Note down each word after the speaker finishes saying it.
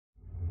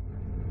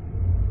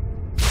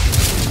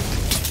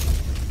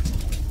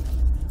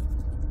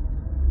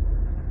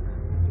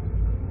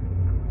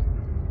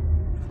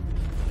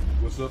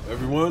What's up,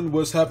 everyone?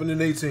 What's happening,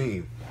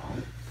 18?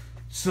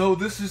 So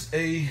this is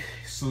a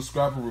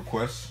subscriber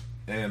request,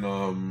 and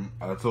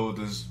I told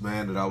this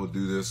man that I would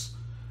do this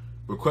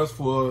request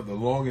for the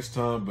longest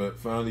time, but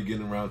finally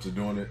getting around to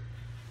doing it.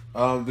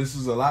 This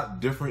is a lot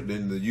different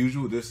than the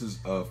usual. This is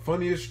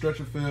funniest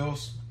stretcher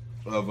fails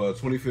of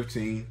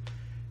 2015.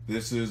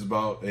 This is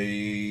about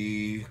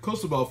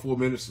close to about 4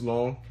 minutes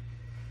long.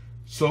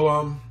 So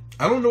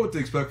I don't know what to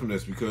expect from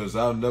this because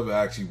I've never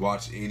actually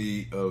watched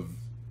any of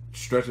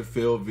stretcher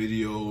fail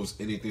videos,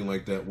 anything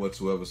like that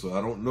whatsoever. So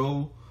I don't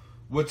know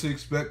what to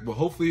expect, but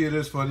hopefully it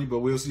is funny, but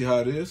we'll see how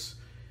it is.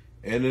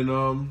 And then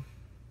I'll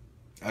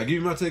give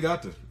you my take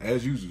after,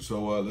 as usual.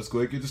 So let's go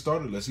ahead and get this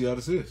started. Let's see how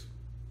this is.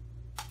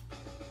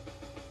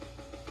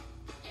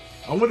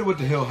 I wonder what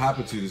the hell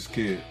happened to this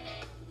kid.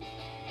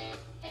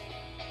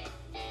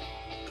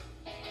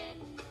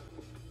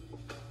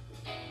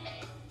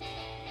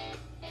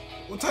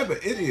 What type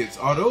of idiots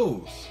are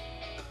those?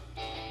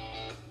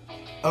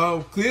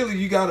 Clearly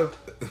you gotta...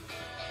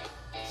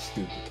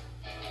 Stupid.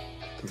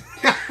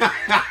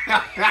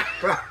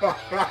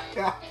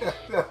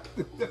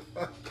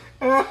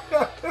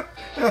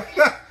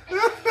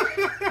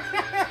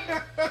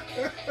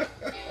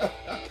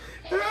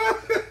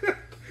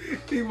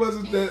 He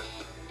wasn't that...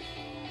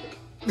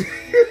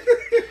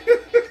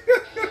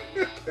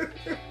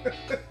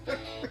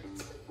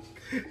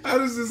 How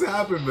does this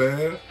happen,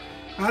 man?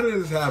 How did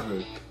this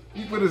happen?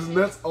 He put his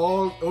nuts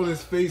all on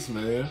his face,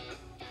 man.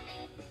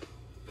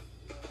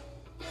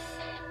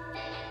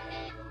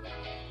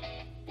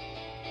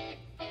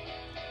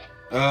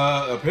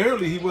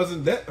 Apparently he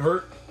wasn't that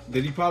hurt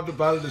that he popped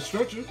up out of the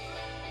stretcher.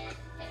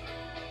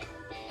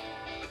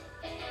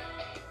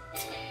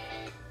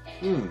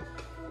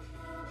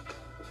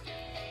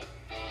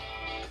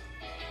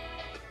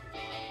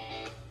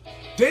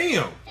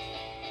 Damn!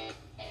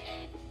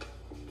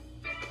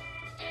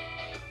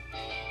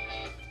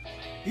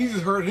 He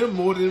just hurt him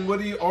more than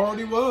what he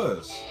already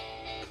was.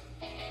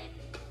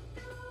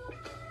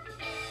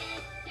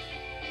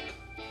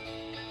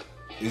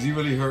 Is he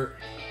really hurt?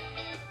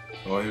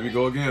 Oh, here we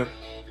go again.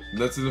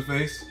 Nuts in the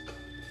face.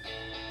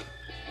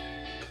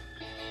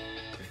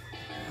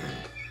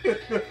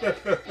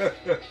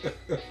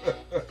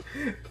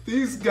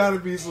 These gotta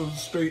be some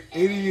straight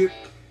idiot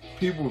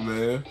people,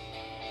 man.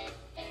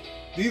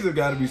 These have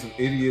gotta be some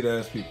idiot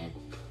ass people.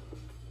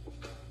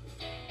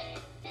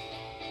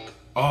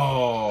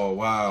 Oh,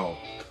 wow.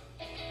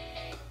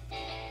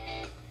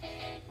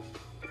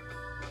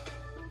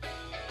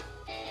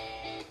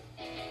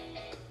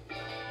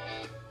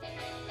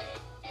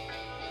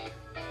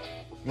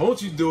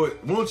 Won't you do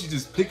it? Won't you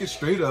just pick it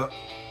straight up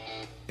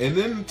and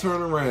then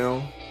turn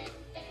around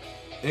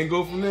and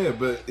go from there?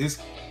 But it's...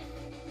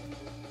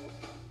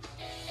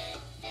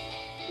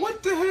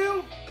 What the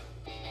hell?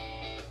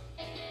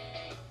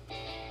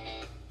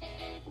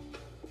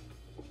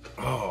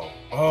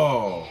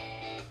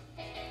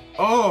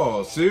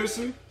 Oh,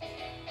 seriously?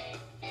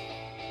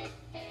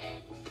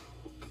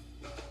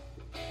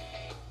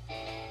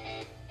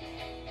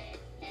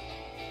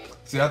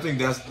 See, I think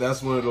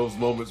that's one of those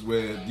moments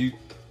where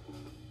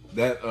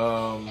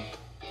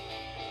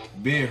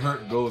being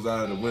hurt goes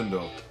out of the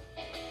window.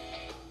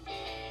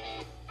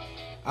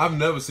 I've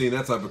never seen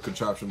that type of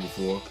contraption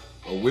before.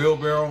 A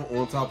wheelbarrow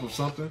on top of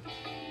something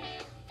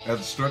as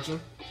a stretcher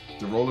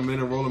to roll them in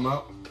and roll them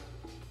out.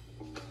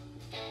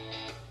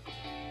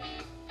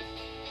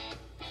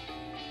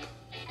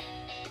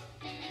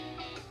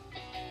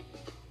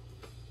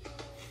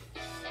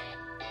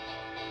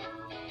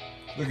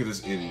 Look at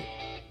this idiot.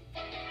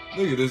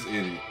 Look at this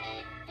idiot.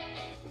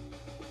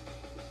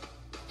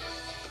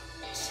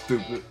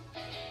 Stupid.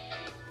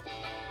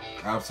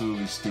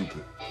 Absolutely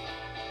stupid.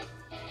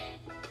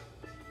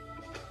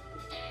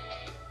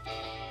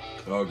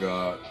 Oh,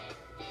 God.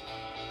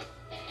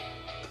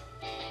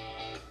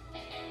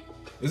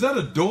 Is that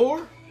a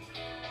door?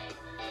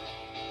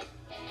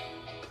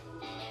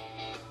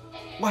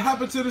 What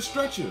happened to the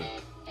stretcher?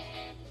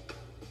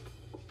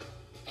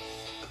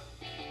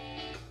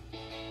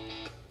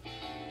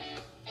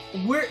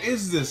 Where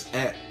is this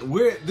at?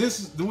 Where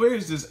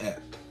is this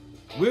at?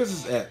 Where's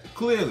this at?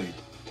 Clearly.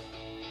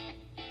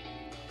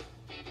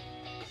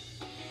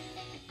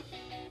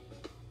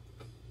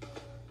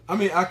 I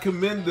mean, I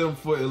commend them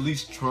for at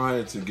least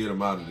trying to get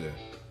him out of there.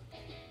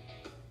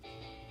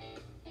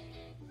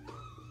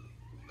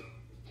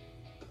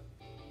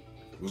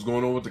 What's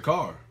going on with the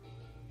car?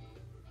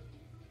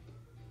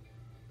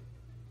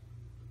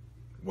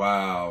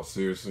 Wow,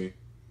 seriously?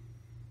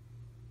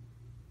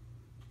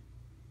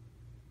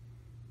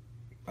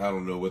 I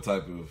don't know what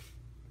type of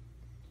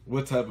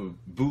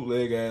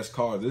bootleg ass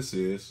car this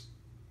is.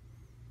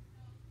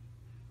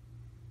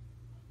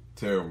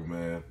 Terrible,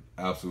 man.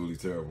 Absolutely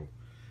terrible.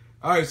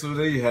 All right, so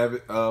there you have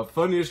it.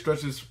 Funniest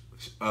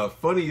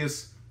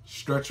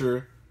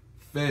stretcher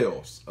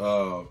fails.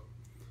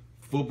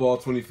 Football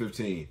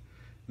 2015.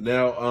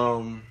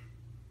 Now,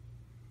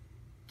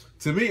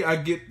 to me, I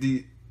get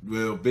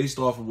based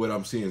off of what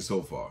I'm seeing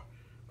so far.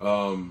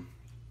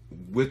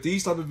 With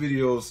these type of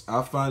videos,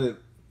 I find it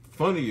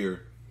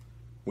funnier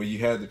when you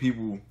had the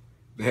people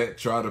that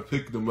try to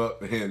pick them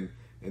up and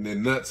their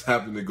nuts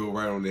happen to go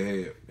right on their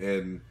head.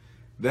 And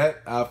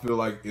that, I feel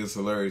like, is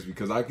hilarious,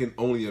 because I can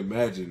only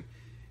imagine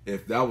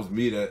if that was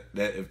me that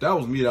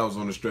was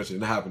on the stretcher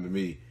and that happened to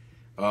me,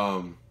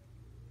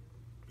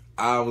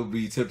 I would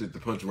be tempted to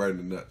punch right in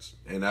the nuts.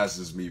 And that's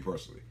just me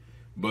personally.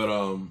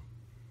 But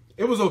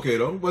it was okay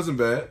though. It wasn't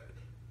bad.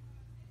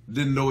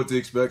 Didn't know what to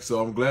expect,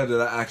 so I'm glad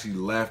that I actually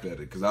laughed at it,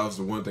 because that was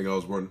the one thing I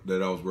was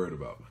worried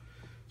about.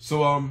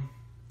 So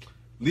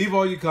leave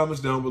all your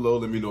comments down below.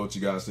 Let me know what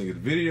you guys think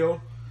of the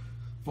video.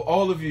 For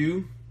all of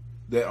you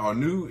that are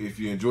new, if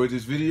you enjoyed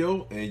this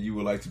video and you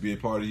would like to be a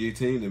part of the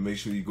team, then make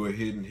sure you go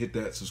ahead and hit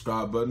that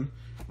subscribe button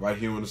right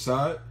here on the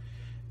side.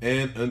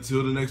 And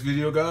until the next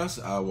video, guys,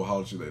 I will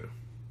holler at you later.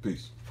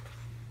 Peace.